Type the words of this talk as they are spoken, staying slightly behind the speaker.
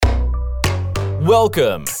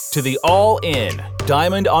Welcome to the All In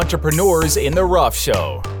Diamond Entrepreneurs in the Rough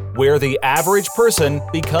show, where the average person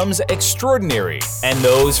becomes extraordinary and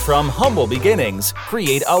those from humble beginnings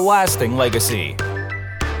create a lasting legacy.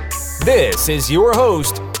 This is your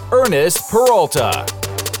host, Ernest Peralta.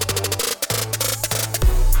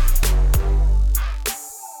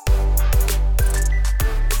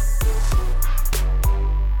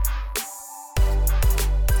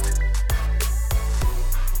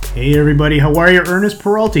 Hey everybody, how are you? Ernest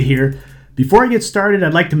Peralta here. Before I get started,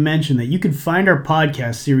 I'd like to mention that you can find our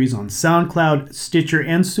podcast series on SoundCloud, Stitcher,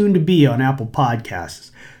 and soon to be on Apple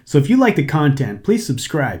Podcasts. So if you like the content, please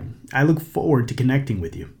subscribe. I look forward to connecting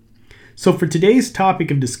with you. So for today's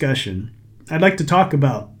topic of discussion, I'd like to talk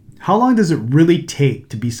about how long does it really take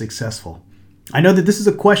to be successful? I know that this is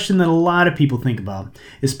a question that a lot of people think about,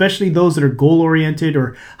 especially those that are goal-oriented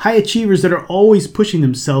or high achievers that are always pushing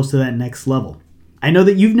themselves to that next level. I know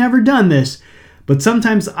that you've never done this, but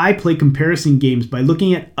sometimes I play comparison games by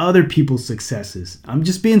looking at other people's successes. I'm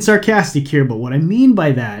just being sarcastic here, but what I mean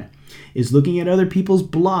by that is looking at other people's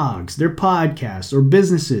blogs, their podcasts, or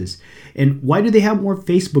businesses. And why do they have more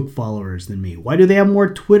Facebook followers than me? Why do they have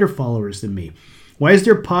more Twitter followers than me? Why is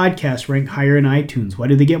their podcast ranked higher in iTunes? Why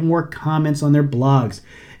do they get more comments on their blogs?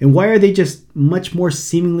 And why are they just much more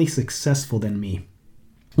seemingly successful than me?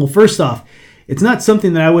 Well, first off, it's not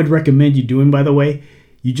something that I would recommend you doing, by the way.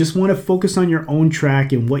 You just want to focus on your own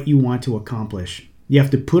track and what you want to accomplish. You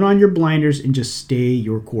have to put on your blinders and just stay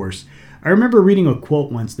your course. I remember reading a quote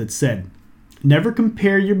once that said, "Never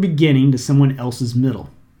compare your beginning to someone else's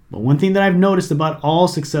middle." But one thing that I've noticed about all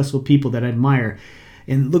successful people that I admire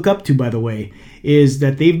and look up to, by the way, is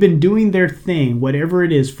that they've been doing their thing, whatever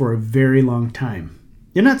it is, for a very long time.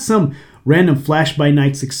 They're not some random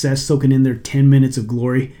flash-by-night success soaking in their 10 minutes of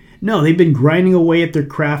glory. No, they've been grinding away at their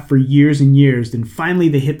craft for years and years, then finally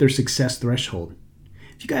they hit their success threshold.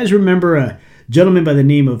 If you guys remember a gentleman by the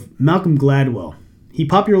name of Malcolm Gladwell, he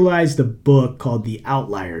popularized a book called The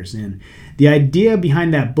Outliers, and the idea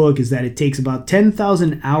behind that book is that it takes about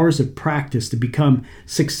 10,000 hours of practice to become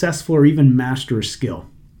successful or even master a skill.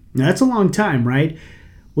 Now that's a long time, right?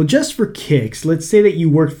 Well, just for kicks, let's say that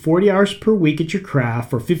you worked 40 hours per week at your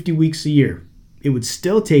craft for 50 weeks a year. It would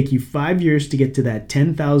still take you 5 years to get to that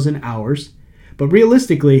 10,000 hours. But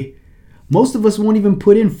realistically, most of us won't even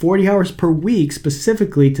put in 40 hours per week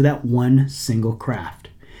specifically to that one single craft.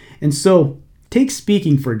 And so, take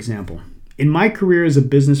speaking for example. In my career as a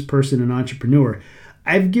business person and entrepreneur,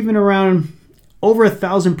 I've given around over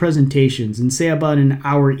 1,000 presentations in say about an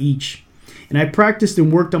hour each. And I practiced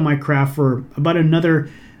and worked on my craft for about another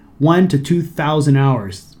 1,000 to 2,000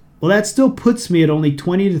 hours. Well, that still puts me at only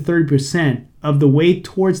 20 to 30% of the way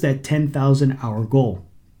towards that 10,000 hour goal.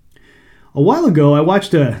 A while ago, I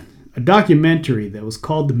watched a documentary that was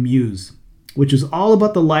called The Muse, which was all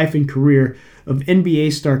about the life and career of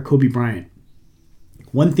NBA star Kobe Bryant.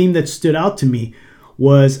 One theme that stood out to me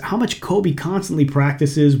was how much Kobe constantly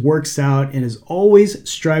practices, works out, and is always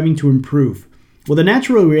striving to improve. Well, the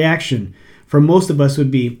natural reaction for most of us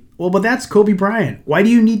would be, well, but that's Kobe Bryant. Why do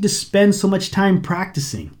you need to spend so much time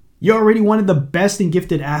practicing? You're already one of the best and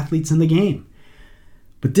gifted athletes in the game.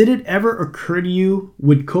 But did it ever occur to you,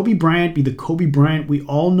 would Kobe Bryant be the Kobe Bryant we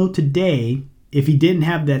all know today if he didn't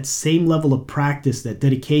have that same level of practice, that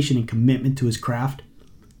dedication and commitment to his craft?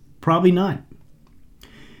 Probably not.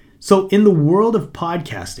 So in the world of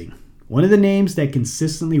podcasting, one of the names that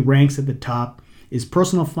consistently ranks at the top is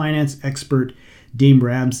personal finance expert Dave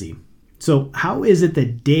Ramsey. So how is it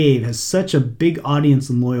that Dave has such a big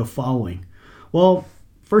audience and loyal following? Well,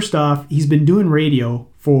 first off, he's been doing radio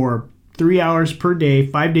for 3 hours per day,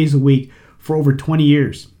 5 days a week for over 20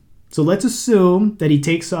 years. So let's assume that he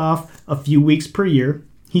takes off a few weeks per year.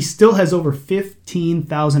 He still has over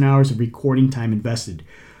 15,000 hours of recording time invested.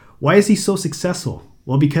 Why is he so successful?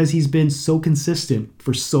 Well, because he's been so consistent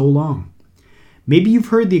for so long. Maybe you've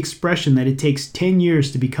heard the expression that it takes 10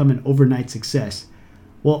 years to become an overnight success.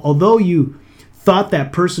 Well, although you thought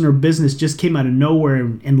that person or business just came out of nowhere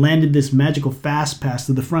and landed this magical fast pass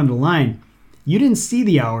to the front of the line, you didn't see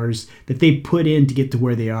the hours that they put in to get to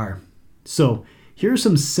where they are. So here are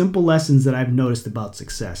some simple lessons that I've noticed about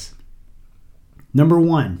success. Number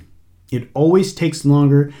one, it always takes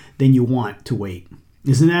longer than you want to wait.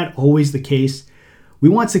 Isn't that always the case? We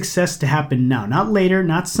want success to happen now, not later,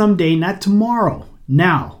 not someday, not tomorrow.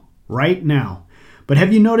 Now, right now. But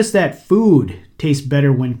have you noticed that food tastes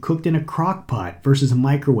better when cooked in a crock pot versus a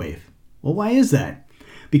microwave? Well, why is that?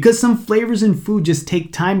 Because some flavors in food just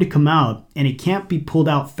take time to come out and it can't be pulled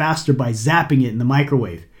out faster by zapping it in the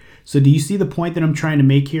microwave. So do you see the point that I'm trying to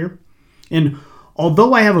make here? And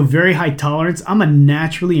although I have a very high tolerance, I'm a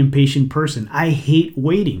naturally impatient person. I hate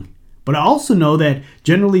waiting. But I also know that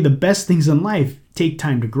generally the best things in life take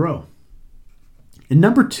time to grow. And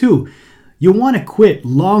number 2, you'll want to quit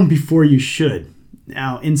long before you should.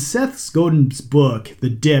 Now, in Seth Godin's book, The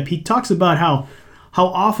Dip, he talks about how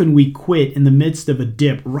often we quit in the midst of a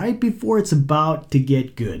dip right before it's about to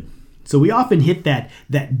get good. So we often hit that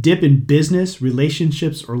dip in business,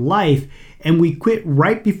 relationships, or life, and we quit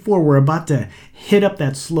right before we're about to hit up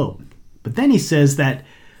that slope. But then he says that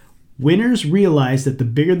winners realize that the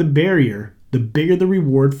bigger the barrier, the bigger the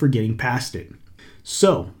reward for getting past it.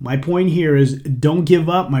 So my point here is don't give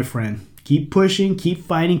up, my friend. Keep pushing, keep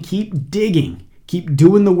fighting, keep digging, keep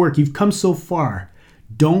doing the work. You've come so far.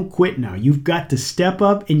 Don't quit now. You've got to step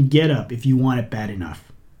up and get up if you want it bad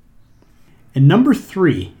enough. And number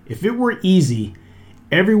 3, if it were easy,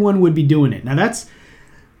 everyone would be doing it. Now it's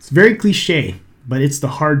very cliche, but it's the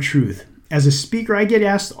hard truth. As a speaker, I get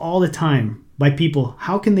asked all the time by people,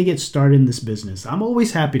 how can they get started in this business? I'm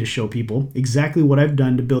always happy to show people exactly what I've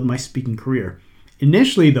done to build my speaking career.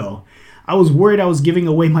 Initially, though, I was worried I was giving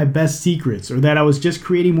away my best secrets or that I was just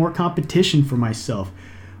creating more competition for myself.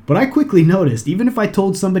 But I quickly noticed, even if I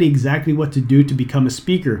told somebody exactly what to do to become a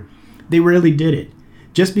speaker, they rarely did it.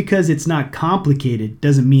 Just because it's not complicated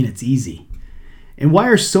doesn't mean it's easy. And why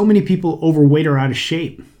are so many people overweight or out of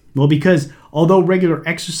shape? Well, because although regular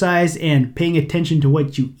exercise and paying attention to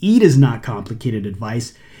what you eat is not complicated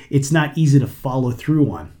advice, it's not easy to follow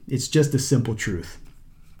through on. It's just a simple truth.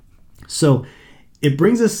 So it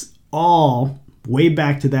brings us all way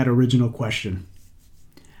back to that original question.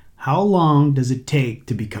 How long does it take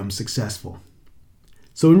to become successful?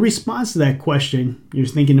 So in response to that question, you're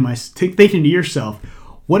thinking to yourself,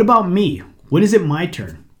 what about me? When is it my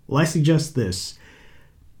turn? Well, I suggest this.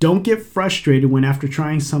 Don't get frustrated when after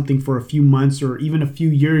trying something for a few months or even a few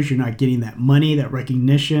years, you're not getting that money, that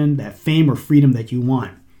recognition, that fame or freedom that you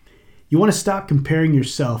want. You want to stop comparing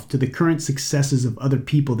yourself to the current successes of other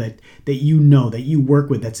people that you know, that you work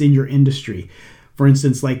with, that's in your industry. For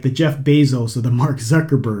instance, like the Jeff Bezos or the Mark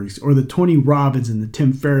Zuckerbergs or the Tony Robbins and the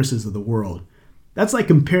Tim Ferrisses of the world. That's like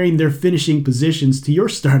comparing their finishing positions to your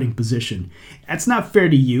starting position. That's not fair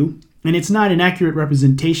to you, and it's not an accurate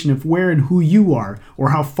representation of where and who you are or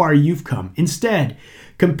how far you've come. Instead,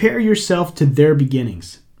 compare yourself to their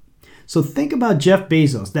beginnings. So think about Jeff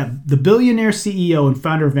Bezos, the billionaire CEO and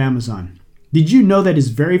founder of Amazon. Did you know that his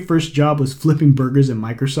very first job was flipping burgers at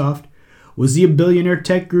Microsoft? Was he a billionaire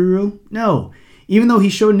tech guru? No. Even though he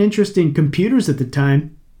showed an interest in computers at the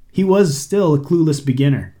time, he was still a clueless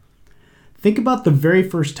beginner. Think about the very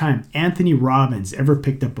first time Anthony Robbins ever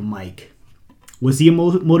picked up a mic. Was he a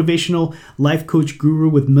motivational life coach guru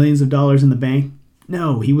with millions of dollars in the bank?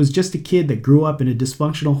 No, he was just a kid that grew up in a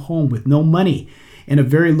dysfunctional home with no money and a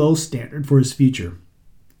very low standard for his future.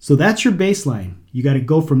 So that's your baseline. You got to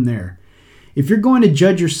go from there. If you're going to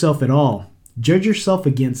judge yourself at all, judge yourself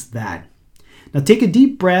against that. Now take a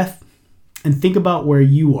deep breath and think about where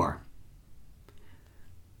you are.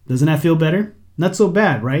 Doesn't that feel better? Not so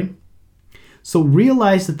bad, right? So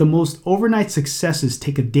realize that the most overnight successes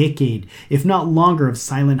take a decade, if not longer, of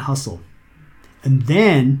silent hustle. And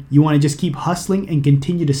then you want to just keep hustling and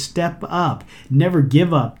continue to step up, never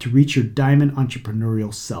give up to reach your diamond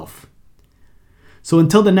entrepreneurial self. So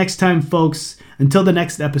until the next time, folks, until the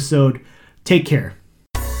next episode, take care.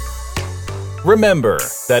 Remember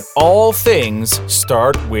that all things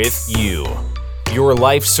start with you. Your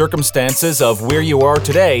life circumstances of where you are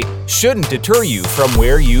today shouldn't deter you from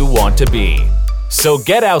where you want to be. So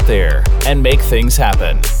get out there and make things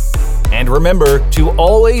happen. And remember to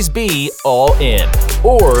always be all in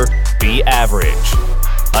or be average.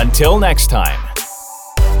 Until next time.